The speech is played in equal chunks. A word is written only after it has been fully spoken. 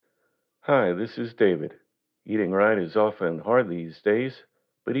Hi, this is David. Eating right is often hard these days,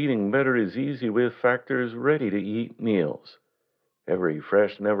 but eating better is easy with Factor's ready to eat meals. Every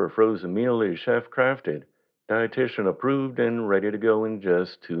fresh, never frozen meal is chef crafted, dietitian approved, and ready to go in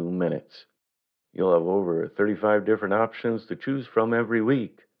just 2 minutes. You'll have over 35 different options to choose from every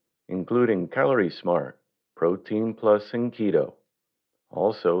week, including Calorie Smart, Protein Plus, and Keto.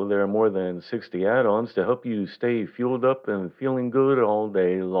 Also, there are more than 60 add ons to help you stay fueled up and feeling good all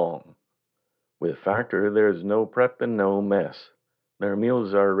day long. With Factor, there's no prep and no mess. Their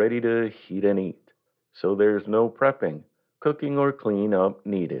meals are ready to heat and eat, so there's no prepping, cooking, or clean up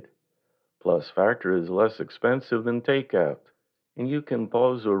needed. Plus, Factor is less expensive than takeout, and you can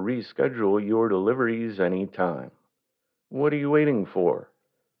pause or reschedule your deliveries anytime. What are you waiting for?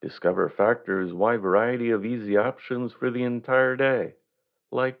 Discover Factor's wide variety of easy options for the entire day,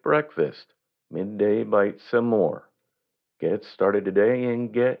 like breakfast, midday bites, and more. Get started today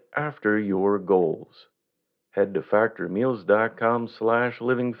and get after your goals. Head to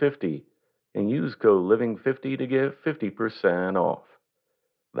factormeals.com/living50 and use code living50 to get 50% off.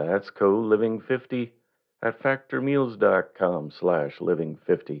 That's code living50 at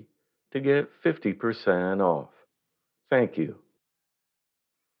factormeals.com/living50 to get 50% off. Thank you.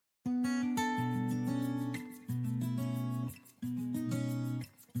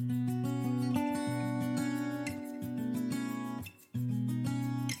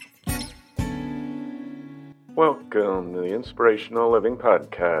 Welcome to the Inspirational Living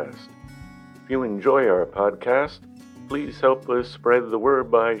Podcast. If you enjoy our podcast, please help us spread the word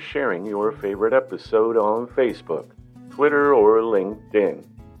by sharing your favorite episode on Facebook, Twitter, or LinkedIn.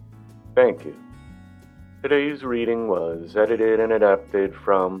 Thank you. Today's reading was edited and adapted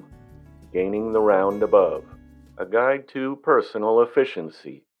from Gaining the Round Above, A Guide to Personal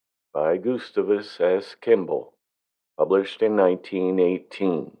Efficiency by Gustavus S. Kimball, published in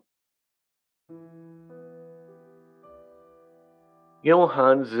 1918.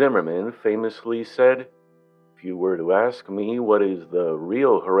 Johann Zimmermann famously said, "If you were to ask me what is the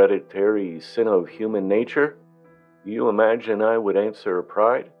real hereditary sin of human nature, do you imagine I would answer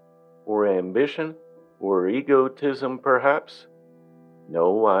pride, or ambition, or egotism perhaps?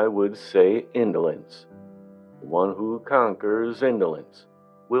 No, I would say indolence. The one who conquers indolence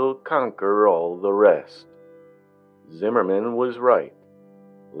will conquer all the rest." Zimmermann was right.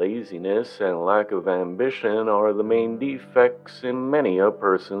 Laziness and lack of ambition are the main defects in many a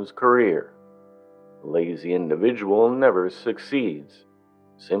person's career. A lazy individual never succeeds,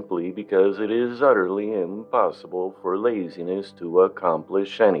 simply because it is utterly impossible for laziness to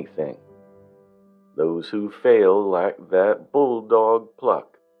accomplish anything. Those who fail lack that bulldog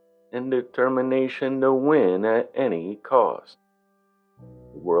pluck and determination to win at any cost.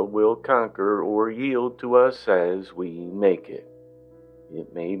 The world will conquer or yield to us as we make it.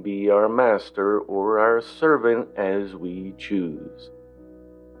 It may be our master or our servant as we choose.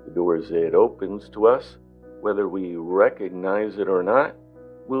 The doors it opens to us, whether we recognize it or not,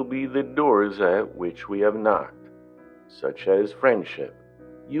 will be the doors at which we have knocked, such as friendship,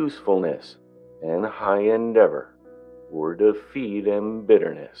 usefulness, and high endeavor, or defeat and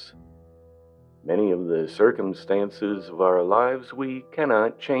bitterness. Many of the circumstances of our lives we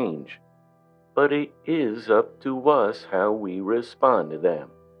cannot change, but it is up to us how we respond to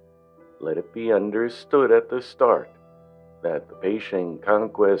them. Let it be understood at the start that the patient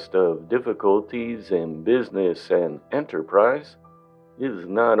conquest of difficulties in business and enterprise is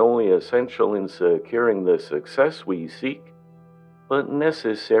not only essential in securing the success we seek, but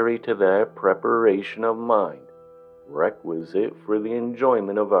necessary to that preparation of mind requisite for the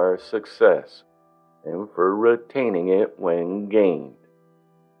enjoyment of our success and for retaining it when gained.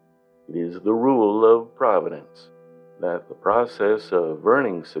 It is the rule of Providence that the process of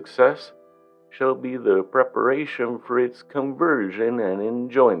earning success shall be the preparation for its conversion and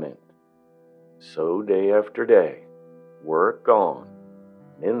enjoyment. So day after day, work on,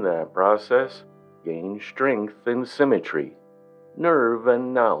 and in that process, gain strength and symmetry, nerve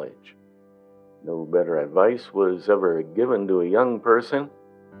and knowledge. No better advice was ever given to a young person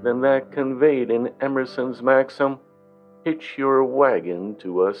than that conveyed in Emerson's maxim, "Hitch your wagon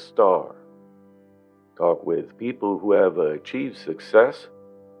to a star." Talk with people who have achieved success,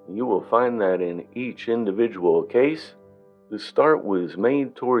 and you will find that in each individual case, the start was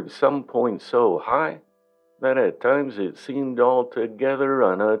made toward some point so high that at times it seemed altogether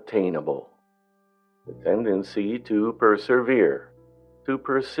unattainable. The tendency to persevere, to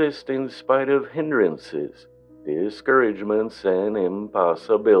persist in spite of hindrances, discouragements, and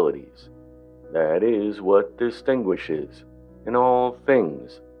impossibilities. That is what distinguishes, in all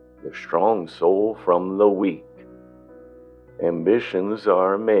things, the strong soul from the weak. Ambitions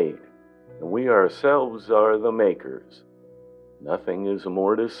are made, and we ourselves are the makers. Nothing is a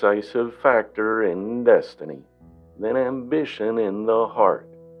more decisive factor in destiny than ambition in the heart.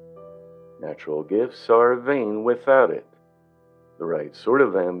 Natural gifts are vain without it. The right sort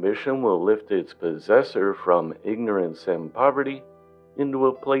of ambition will lift its possessor from ignorance and poverty into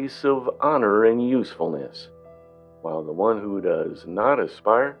a place of honor and usefulness, while the one who does not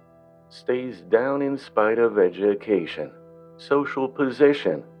aspire stays down in spite of education, social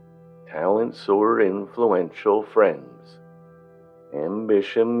position, talents, or influential friends.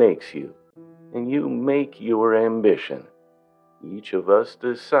 Ambition makes you, and you make your ambition. Each of us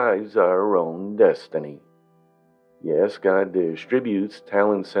decides our own destiny. Yes, God distributes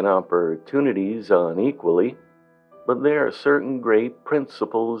talents and opportunities unequally, but there are certain great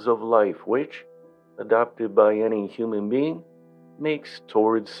principles of life which, adopted by any human being, makes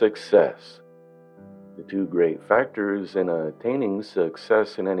towards success. The two great factors in attaining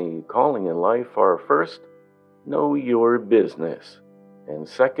success in any calling in life are first, know your business, and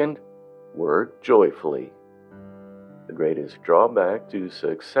second, work joyfully. The greatest drawback to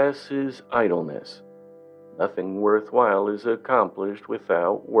success is idleness. Nothing worthwhile is accomplished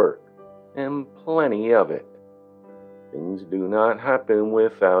without work, and plenty of it. Things do not happen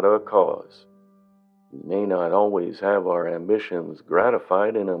without a cause. We may not always have our ambitions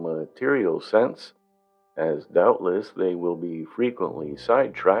gratified in a material sense, as doubtless they will be frequently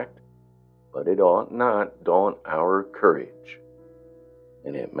sidetracked, but it ought not daunt our courage.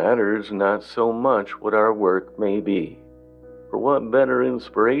 And it matters not so much what our work may be. For what better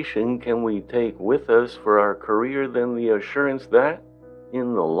inspiration can we take with us for our career than the assurance that,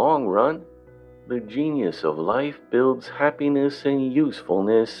 in the long run, the genius of life builds happiness and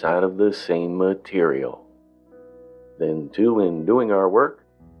usefulness out of the same material? Then, too, in doing our work,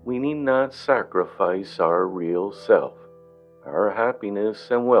 we need not sacrifice our real self, our happiness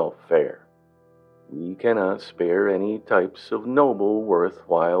and welfare. We cannot spare any types of noble,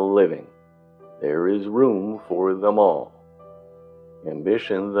 worthwhile living. There is room for them all.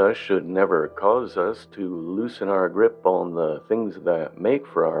 Ambition thus should never cause us to loosen our grip on the things that make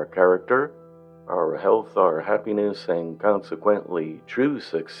for our character, our health, our happiness, and consequently true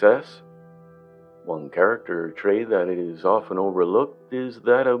success. One character trait that is often overlooked is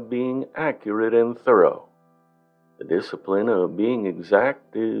that of being accurate and thorough. The discipline of being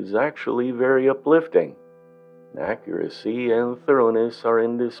exact is actually very uplifting. Accuracy and thoroughness are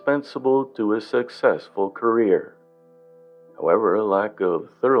indispensable to a successful career. However, lack of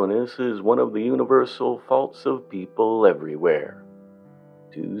thoroughness is one of the universal faults of people everywhere.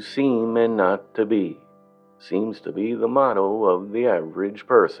 To seem and not to be seems to be the motto of the average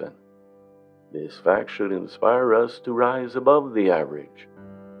person. This fact should inspire us to rise above the average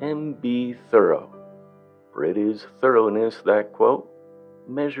and be thorough, for it is thoroughness that, quote,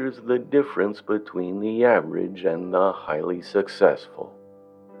 measures the difference between the average and the highly successful.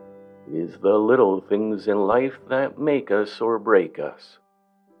 It is the little things in life that make us or break us.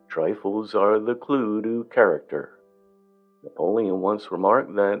 Trifles are the clue to character. Napoleon once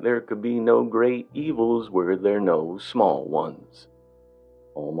remarked that there could be no great evils were there no small ones.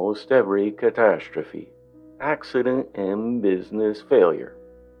 Almost every catastrophe, accident, and business failure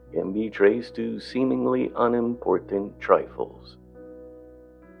can be traced to seemingly unimportant trifles.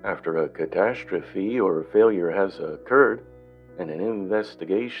 After a catastrophe or failure has occurred and an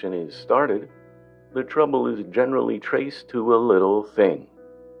investigation is started, the trouble is generally traced to a little thing,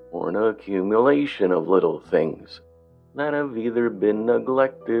 or an accumulation of little things that have either been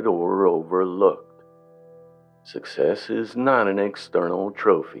neglected or overlooked. Success is not an external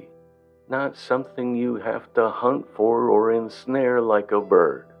trophy, not something you have to hunt for or ensnare like a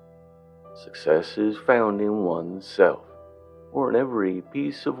bird. Success is found in oneself, or in every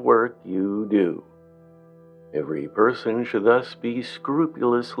piece of work you do. Every person should thus be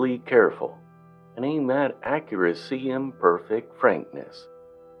scrupulously careful and aim at accuracy and perfect frankness,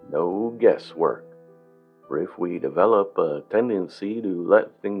 no guesswork. For if we develop a tendency to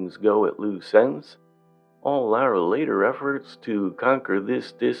let things go at loose ends, all our later efforts to conquer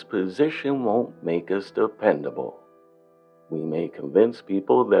this disposition won't make us dependable. We may convince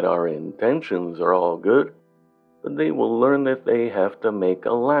people that our intentions are all good, but they will learn that they have to make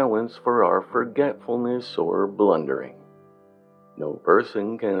allowance for our forgetfulness or blundering. No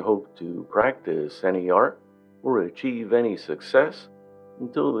person can hope to practice any art or achieve any success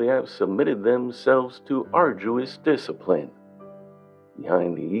until they have submitted themselves to arduous discipline.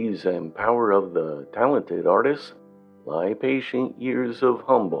 Behind the ease and power of the talented artist lie patient years of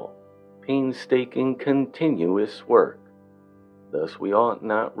humble, painstaking, continuous work. Thus we ought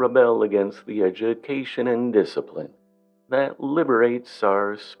not rebel against the education and discipline that liberates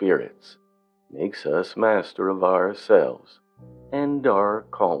our spirits makes us master of ourselves and our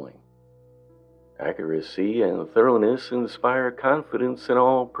calling. Accuracy and thoroughness inspire confidence in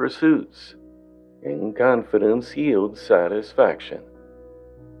all pursuits, and confidence yields satisfaction.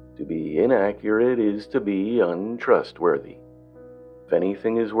 To be inaccurate is to be untrustworthy. If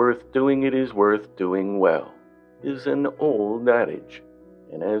anything is worth doing, it is worth doing well, is an old adage,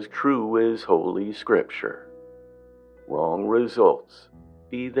 and as true as Holy Scripture. Wrong results,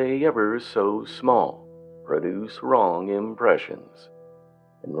 be they ever so small, produce wrong impressions.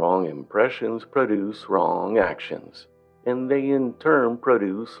 And wrong impressions produce wrong actions, and they in turn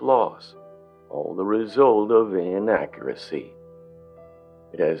produce loss, all the result of inaccuracy.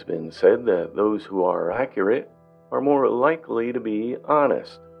 It has been said that those who are accurate are more likely to be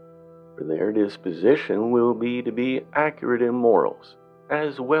honest, for their disposition will be to be accurate in morals,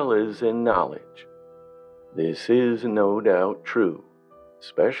 as well as in knowledge. This is no doubt true,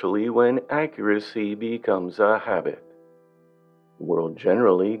 especially when accuracy becomes a habit. The world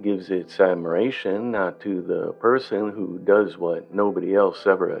generally gives its admiration not to the person who does what nobody else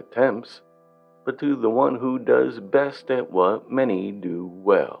ever attempts, but to the one who does best at what many do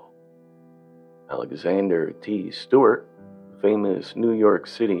well. Alexander T. Stewart, the famous New York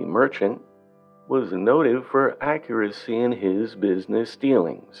City merchant, was noted for accuracy in his business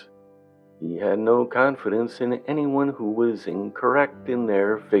dealings. He had no confidence in anyone who was incorrect in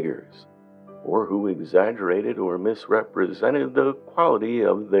their figures, or who exaggerated or misrepresented the quality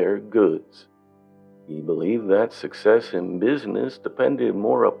of their goods. He believed that success in business depended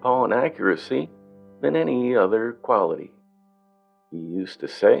more upon accuracy than any other quality. He used to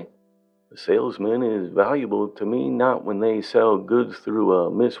say, "A salesman is valuable to me not when they sell goods through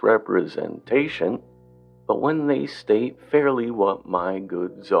a misrepresentation, but when they state fairly what my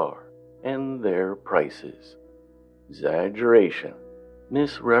goods are and their prices." Exaggeration,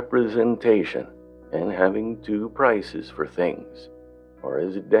 misrepresentation, and having two prices for things are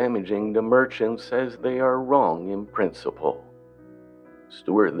as damaging to merchants as they are wrong in principle.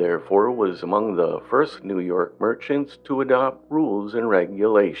 Stewart, therefore, was among the first New York merchants to adopt rules and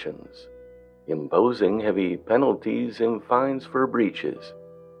regulations, imposing heavy penalties and fines for breaches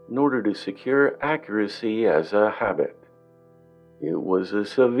in order to secure accuracy as a habit. It was a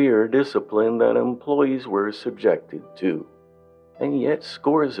severe discipline that employees were subjected to, and yet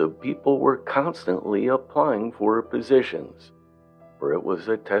scores of people were constantly applying for positions, for it was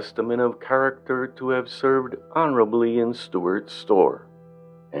a testament of character to have served honorably in Stewart's store,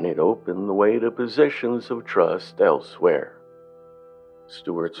 and it opened the way to positions of trust elsewhere.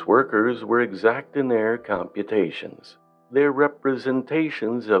 Stewart's workers were exact in their computations, their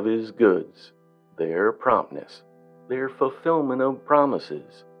representations of his goods, their promptness, their fulfillment of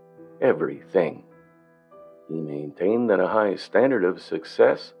promises, everything. He maintained that a high standard of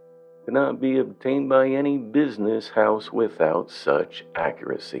success could not be obtained by any business house without such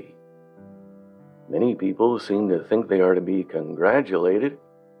accuracy. Many people seem to think they are to be congratulated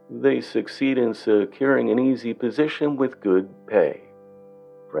if they succeed in securing an easy position with good pay.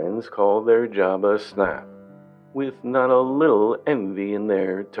 Friends call their job a snap, with not a little envy in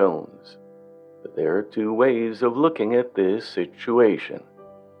their tones. But there are two ways of looking at this situation.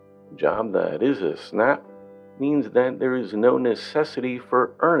 A job that is a snap means that there is no necessity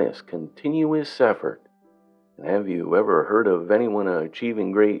for earnest, continuous effort. And have you ever heard of anyone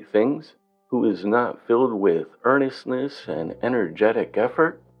achieving great things who is not filled with earnestness and energetic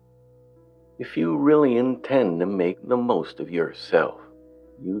effort? If you really intend to make the most of yourself,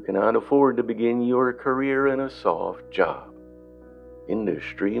 you cannot afford to begin your career in a soft job.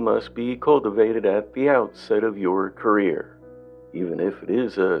 Industry must be cultivated at the outset of your career, even if it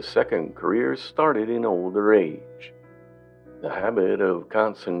is a second career started in older age. The habit of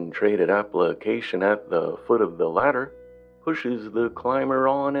concentrated application at the foot of the ladder pushes the climber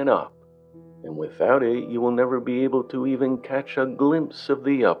on and up, and without it you will never be able to even catch a glimpse of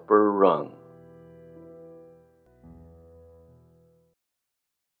the upper rung.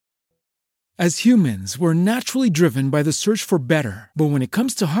 As humans, we're naturally driven by the search for better. But when it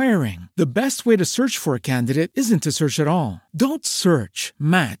comes to hiring, the best way to search for a candidate isn't to search at all. Don't search,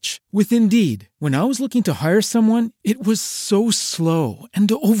 match with Indeed. When I was looking to hire someone, it was so slow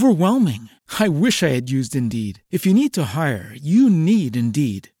and overwhelming. I wish I had used Indeed. If you need to hire, you need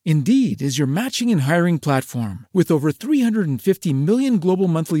Indeed. Indeed is your matching and hiring platform with over 350 million global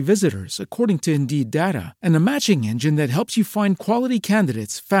monthly visitors, according to Indeed data, and a matching engine that helps you find quality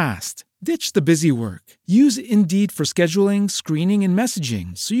candidates fast. Ditch the busy work. Use Indeed for scheduling, screening, and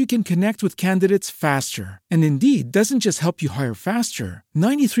messaging so you can connect with candidates faster. And Indeed doesn't just help you hire faster.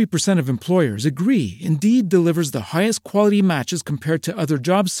 93% of employers agree Indeed delivers the highest quality matches compared to other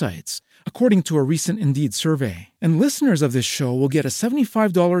job sites, according to a recent Indeed survey. And listeners of this show will get a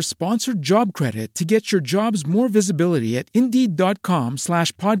 $75 sponsored job credit to get your jobs more visibility at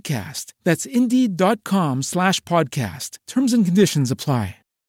Indeed.com/podcast. That's Indeed.com/podcast. Terms and conditions apply.